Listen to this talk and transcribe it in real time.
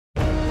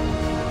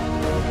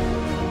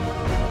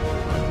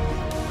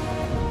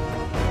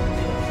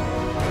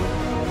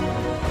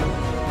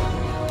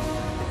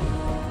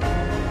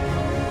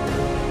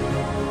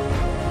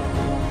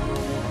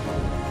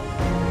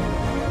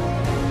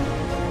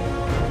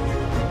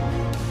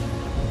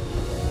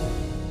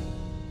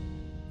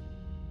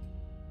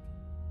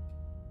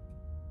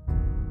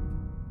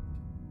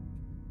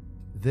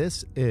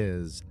This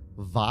is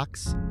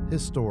Vox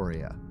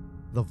Historia,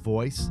 the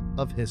voice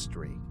of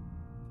history,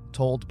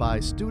 told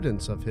by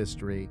students of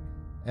history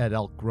at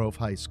Elk Grove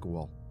High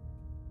School.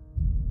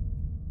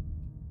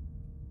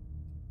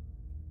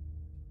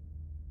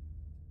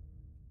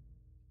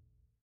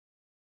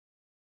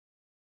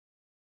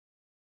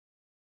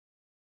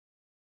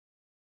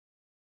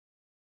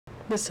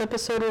 This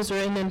episode was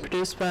written and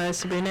produced by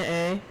Sabrina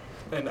A.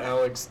 And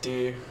Alex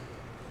D.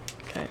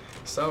 Okay.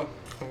 So,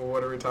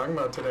 what are we talking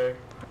about today?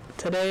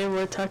 Today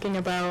we're talking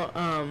about,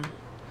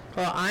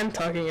 I'm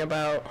talking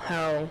about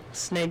how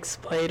snakes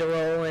played a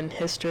role in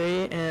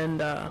history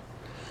and,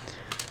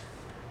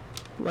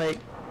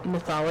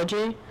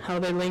 mythology, how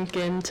they link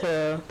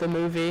into the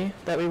movie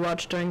that we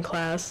watched during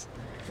class.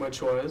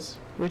 Which was?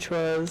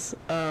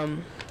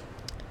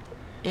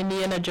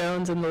 Indiana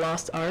Jones and the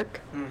Lost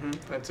Ark.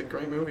 That's a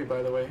great movie,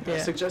 by the way. Yeah. I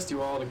suggest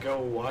you all to go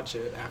watch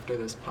it after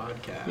this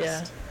podcast.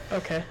 Yeah,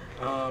 okay.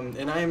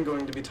 And I am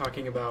going to be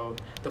talking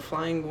about the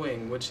Flying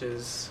Wing, which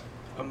is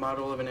a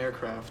model of an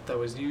aircraft that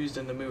was used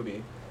in the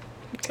movie.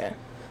 Okay.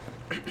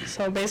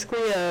 So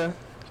basically a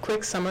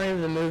quick summary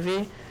of the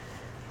movie.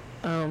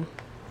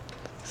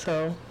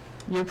 So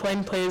your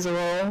plane plays a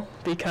role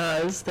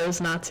because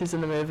there's Nazis in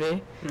the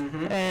movie.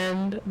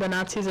 And the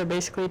Nazis are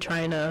basically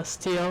trying to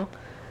steal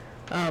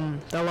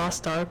the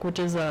Lost Ark, which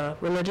is a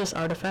religious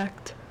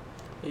artifact.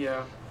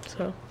 Yeah.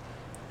 So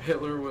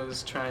Hitler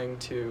was trying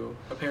to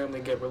apparently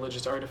get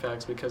religious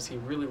artifacts because he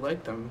really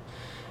liked them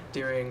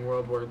during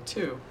World War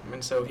II.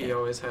 And so he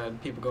always had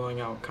people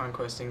going out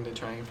conquesting to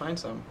try and find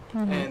some.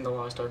 And the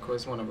Lost Ark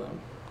was one of them.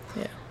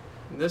 Yeah.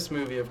 This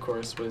movie, of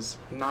course, was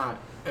not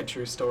a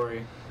true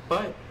story,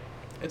 but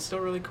it's still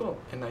really cool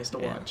and nice to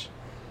watch.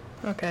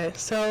 Okay,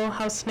 so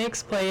how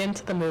snakes play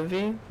into the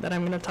movie that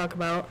I'm going to talk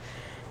about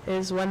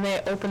is when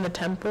they open the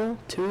temple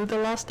to the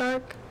Lost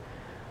Ark,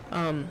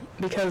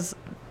 because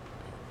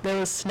there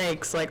was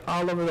snakes like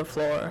all over the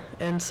floor.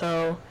 And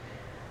so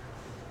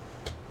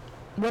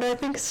what I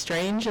think is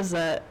strange is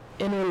that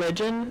in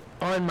religion,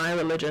 or in my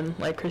religion,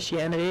 like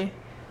Christianity,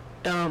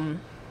 the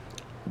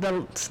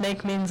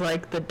snake means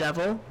like the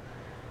devil,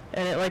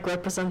 and it like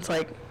represents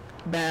like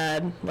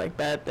bad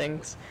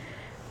things.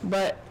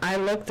 But I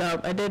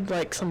did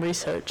like some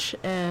research,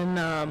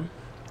 and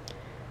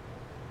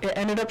it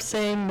ended up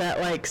saying that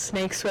like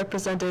snakes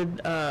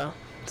represented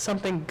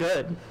something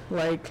good,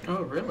 like.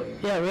 Oh, really?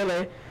 Yeah,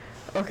 really.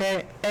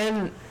 Okay,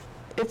 and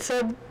it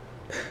said.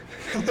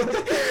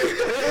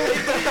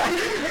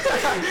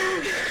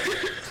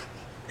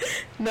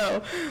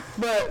 No,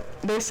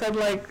 but they said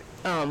like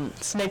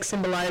snakes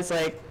symbolize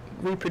like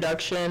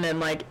reproduction, and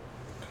like,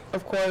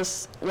 of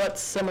course,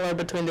 what's similar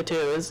between the two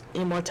is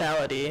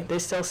immortality. They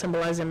still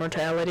symbolize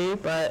immortality,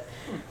 but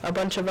a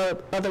bunch of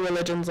other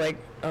religions, like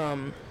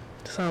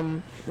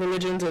some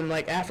religions in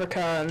like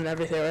Africa and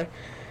everything,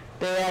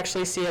 they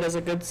actually see it as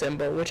a good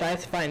symbol, which I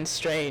find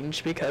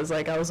strange because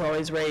like I was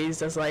always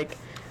raised as like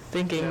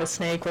thinking the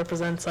snake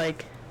represents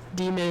like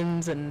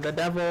demons and the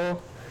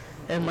devil,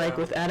 and like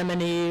with Adam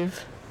and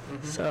Eve.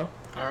 So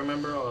I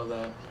remember all of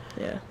that.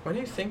 Yeah. Why do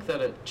you think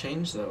that it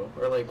changed, though?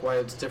 Or, like, why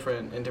it's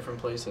different in different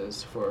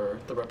places for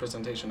the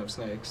representation of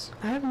snakes?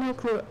 I have no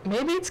clue.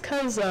 Maybe it's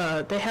because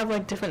they have,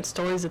 like, different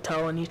stories to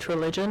tell in each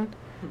religion.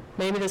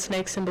 Maybe the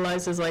snake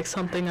symbolizes, like,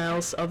 something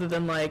else other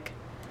than, like,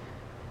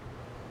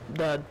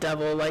 the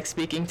devil, like,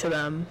 speaking to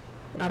them.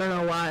 I don't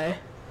know why.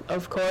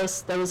 Of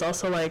course, there was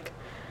also, like,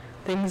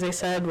 things they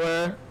said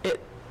where it,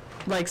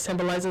 like,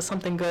 symbolizes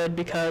something good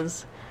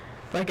because,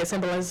 like, it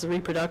symbolizes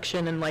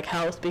reproduction and, like,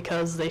 health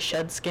because they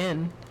shed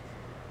skin.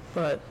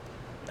 But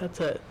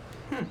that's it.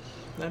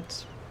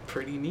 That's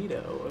pretty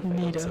neato, if I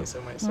don't say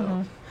so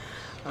myself.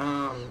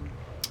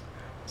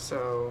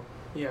 So,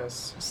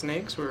 yes,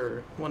 snakes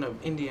were one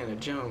of Indiana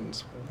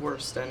Jones'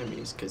 worst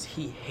enemies because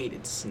he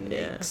hated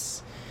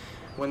snakes.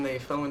 When they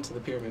fell into the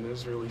pyramid, it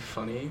was really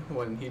funny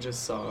when he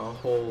just saw a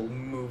whole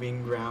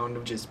moving ground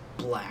of just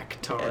black,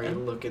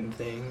 tarry-looking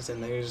things,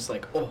 and they were just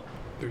like, oh,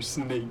 they're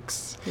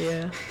snakes.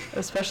 Yeah,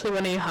 especially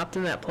when he hopped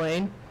in that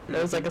plane.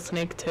 There was like a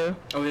snake too.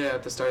 Oh yeah,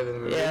 at the start of the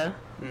movie. Yeah.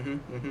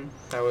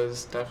 That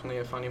was definitely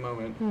a funny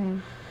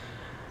moment.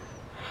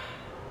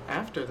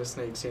 After the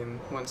snake scene,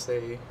 once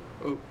they,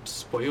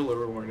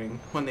 spoiler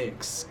warning, when they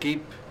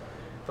escape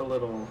the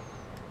little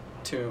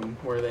tomb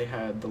where they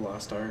had the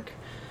Lost Ark,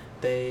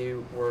 they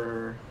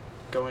were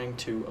going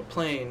to a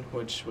plane,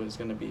 which was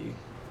going to be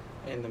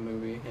in the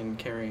movie and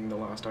carrying the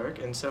Lost Ark,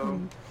 and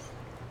so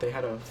they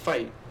had a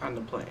fight on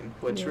the plane,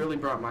 which really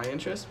brought my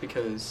interest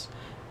because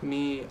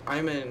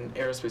I'm in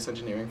aerospace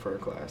engineering for a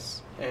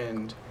class,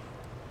 and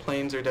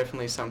planes are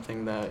definitely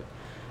something that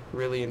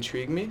really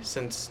intrigue me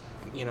since,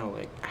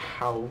 like,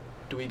 how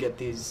do we get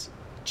these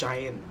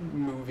giant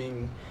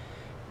moving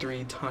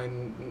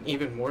 3-ton,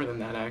 even more than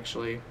that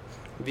actually,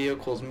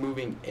 vehicles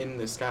moving in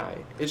the sky?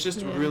 It's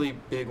just a really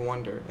big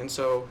wonder. And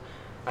so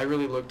I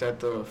really looked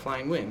at the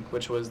Flying Wing,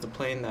 which was the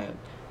plane that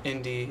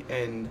Indy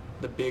and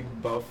the big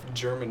buff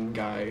German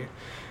guy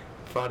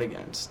fought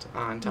against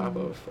on top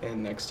of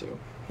and next to.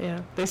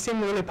 Yeah, they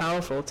seem really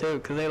powerful too,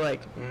 because they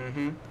like,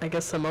 I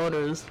guess the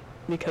motors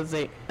because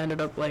they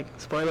ended up, like,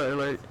 spoiler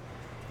alert,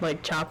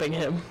 like, chopping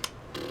him.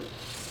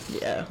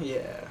 Yeah.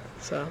 Yeah.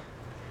 So.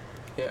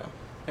 Yeah.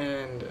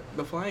 And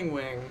the flying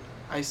wing,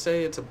 I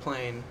say it's a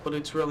plane, but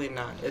it's really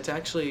not. It's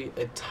actually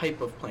a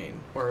type of plane,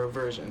 or a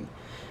version.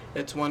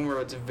 It's one where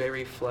it's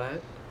very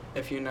flat.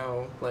 If you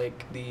know,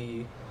 like,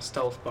 the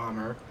stealth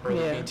bomber, or the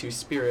B-2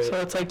 Spirit. So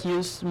it's, like,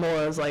 used more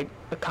as, like,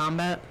 a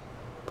combat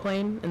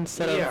plane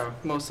instead of... Yeah,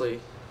 mostly.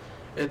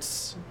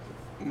 It's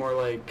more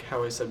like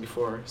how I said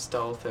before,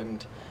 stealth,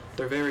 and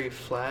they're very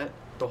flat.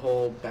 The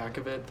whole back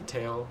of it, the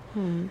tail,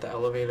 the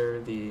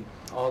elevator,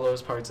 all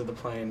those parts of the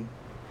plane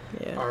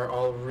are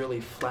all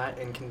really flat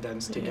and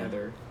condensed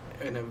together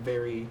in a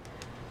very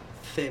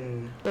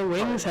thin The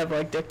wings have,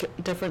 like,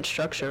 different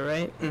structure,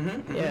 right?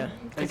 Mm-hmm. Yeah,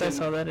 because I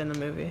saw that in the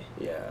movie.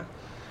 Yeah.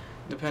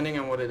 Depending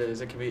on what it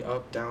is, it could be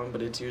up, down,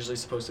 but it's usually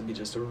supposed to be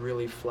just a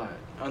really flat.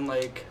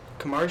 Unlike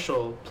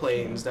commercial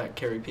planes that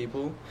carry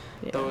people,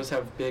 those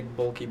have big,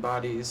 bulky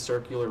bodies,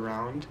 circular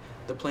round.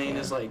 The plane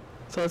is like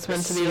so it's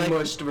meant to be like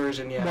smushed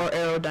version, more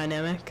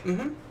aerodynamic.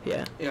 Mm-hmm.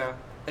 Yeah. Yeah.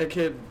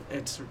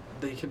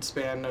 They could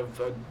span of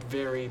a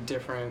very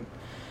different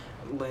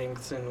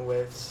lengths and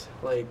widths.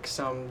 Like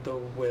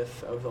the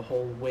width of the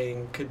whole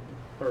wing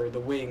the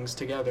wings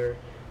together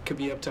could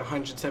be up to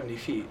 170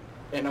 feet,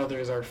 and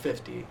others are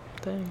 50.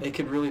 Dang. It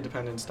could really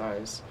depend on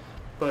size,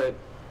 but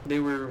they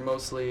were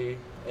mostly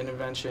an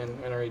invention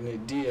and an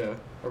idea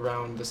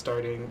around the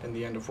starting and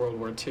the end of World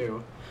War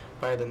II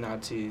by the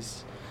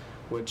Nazis,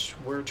 which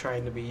were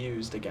trying to be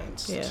used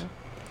against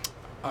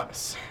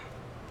us,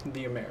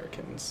 the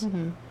Americans.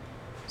 Mm-hmm.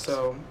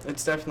 So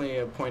it's definitely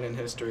a point in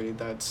history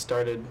that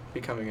started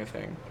becoming a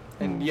thing.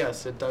 And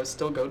yes, it does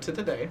still go to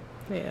today.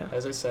 Yeah.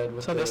 As I said,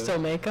 with so they still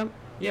make them?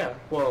 Yeah,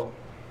 well,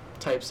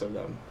 types of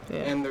them. Yeah.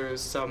 And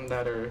there's some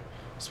that are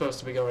supposed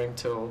to be going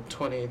till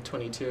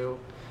 2022,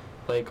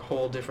 like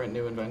whole different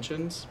new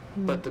inventions.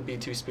 But the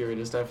B-2 Spirit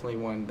is definitely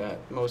one that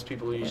most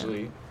people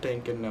usually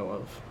think and know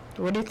of.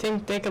 What do you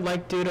think they could,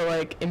 like, do to,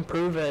 like,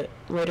 improve it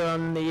later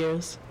on in the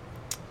years?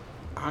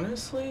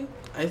 Honestly,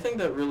 I think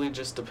that really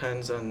just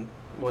depends on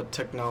what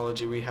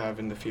technology we have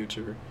in the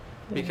future.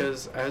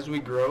 Because as we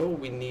grow,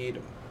 we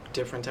need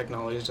different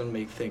technologies to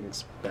make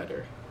things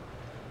better.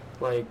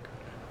 Like,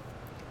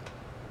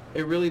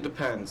 it really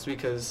depends,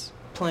 because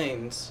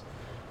planes,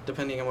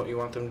 depending on what you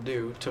want them to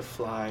do, to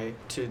fly,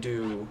 to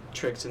do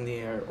tricks in the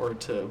air, or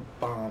to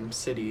bomb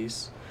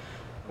cities,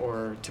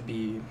 or to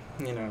be,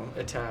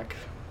 attack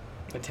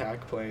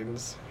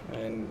planes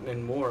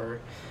and more,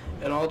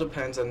 it all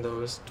depends on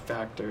those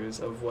factors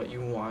of what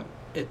you want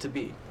it to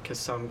be. Because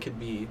some could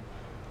be,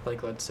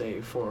 like, let's say,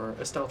 for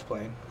a stealth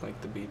plane, like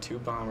the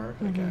B-2 bomber,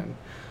 again,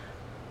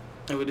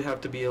 it would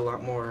have to be a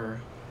lot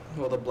more,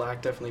 well, the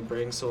black definitely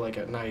brings, so, like,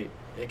 at night,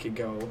 it could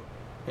go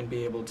and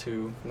be able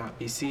to not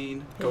be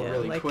seen, go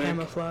really like quick.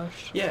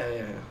 Camouflage.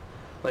 Yeah,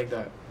 like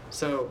that.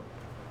 So,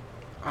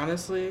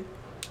 honestly,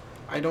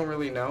 I don't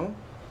really know,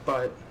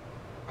 but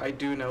I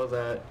do know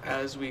that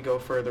as we go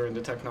further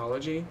into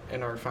technology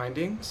and our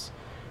findings,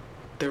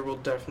 there will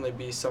definitely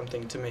be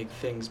something to make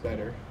things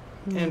better.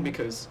 And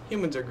because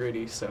humans are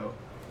greedy, so...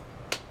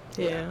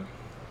 Yeah.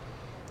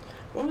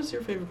 What was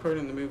your favorite part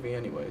in the movie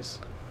anyways?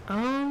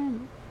 I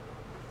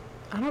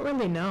don't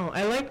really know.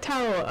 I liked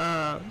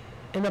how,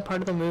 in the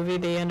part of the movie,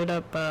 they ended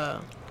up,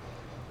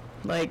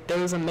 like, there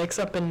was a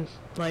mix-up in,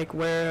 like,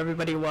 where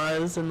everybody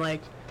was, and,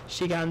 like,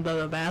 she got into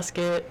the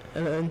basket,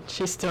 and then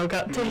she still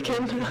got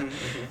taken.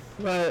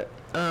 But,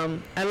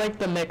 I liked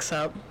the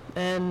mix-up,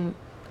 and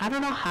I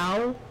don't know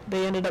how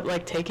they ended up,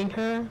 like, taking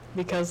her,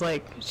 because,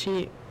 like,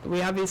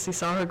 we obviously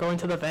saw her going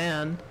to the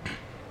van.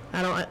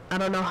 I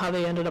don't know how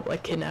they ended up,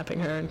 like, kidnapping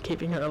her and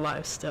keeping her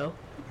alive still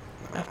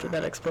after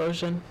that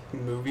explosion.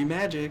 Movie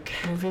magic.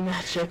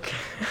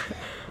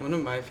 One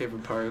of my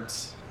favorite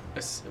parts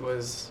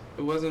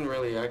it wasn't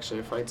really actually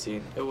a fight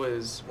scene. It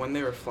was when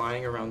they were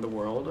flying around the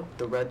world,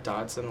 the red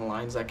dots and the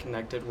lines that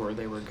connected where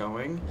they were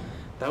going.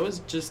 That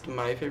was just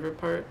my favorite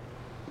part,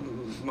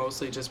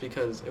 mostly just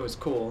because it was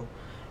cool.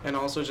 And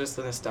also just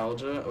the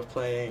nostalgia of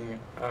playing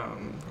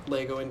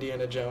Lego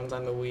Indiana Jones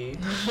on the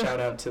Wii. Shout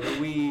out to the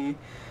Wii.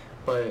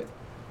 But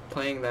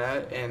playing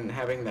that and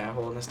having that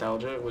whole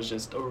nostalgia was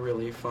just a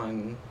really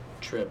fun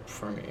trip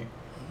for me.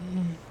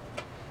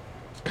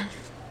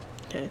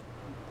 Okay.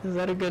 Is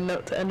that a good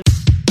note to end?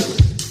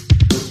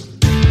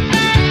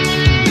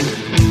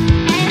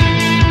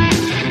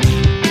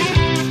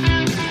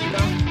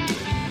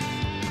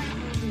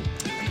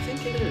 I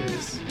think it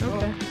is.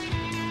 Okay.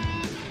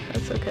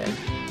 That's okay.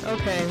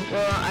 Okay,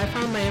 well, I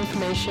found my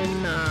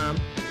information,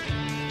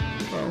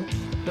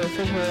 the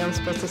official way I'm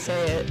supposed to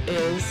say it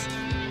is,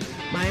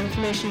 my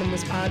information in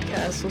this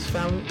podcast was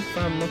found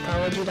from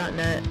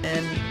mythology.net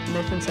and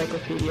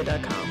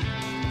mythencyclopedia.com.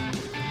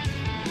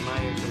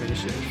 My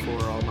information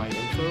for all my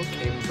info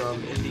came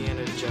from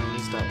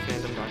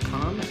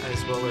indianajones.fandom.com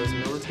as well as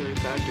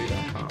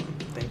militaryfactory.com.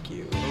 Thank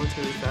you.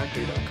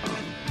 Militaryfactory.com.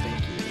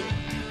 Thank you.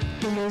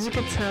 The music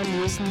and sound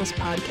used in this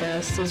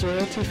podcast is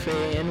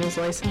royalty-free and was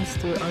licensed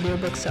through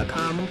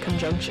audiobooks.com in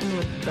conjunction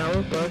with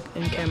Bell Book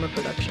and Camera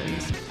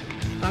Productions.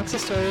 Vox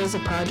Historia is a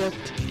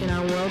project in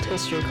our world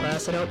history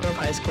class at Elk Grove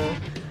High School.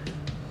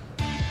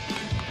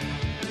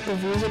 The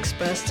views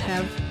expressed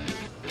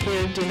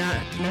here do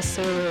not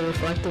necessarily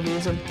reflect the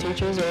views of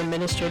teachers or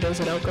administrators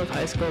at Elk Grove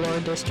High School or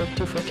District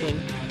 214.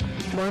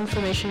 More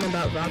information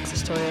about Vox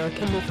Historia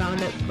can be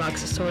found at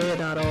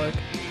voxhistoria.org.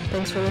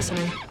 Thanks for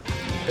listening.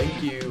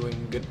 Thank you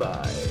and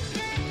goodbye.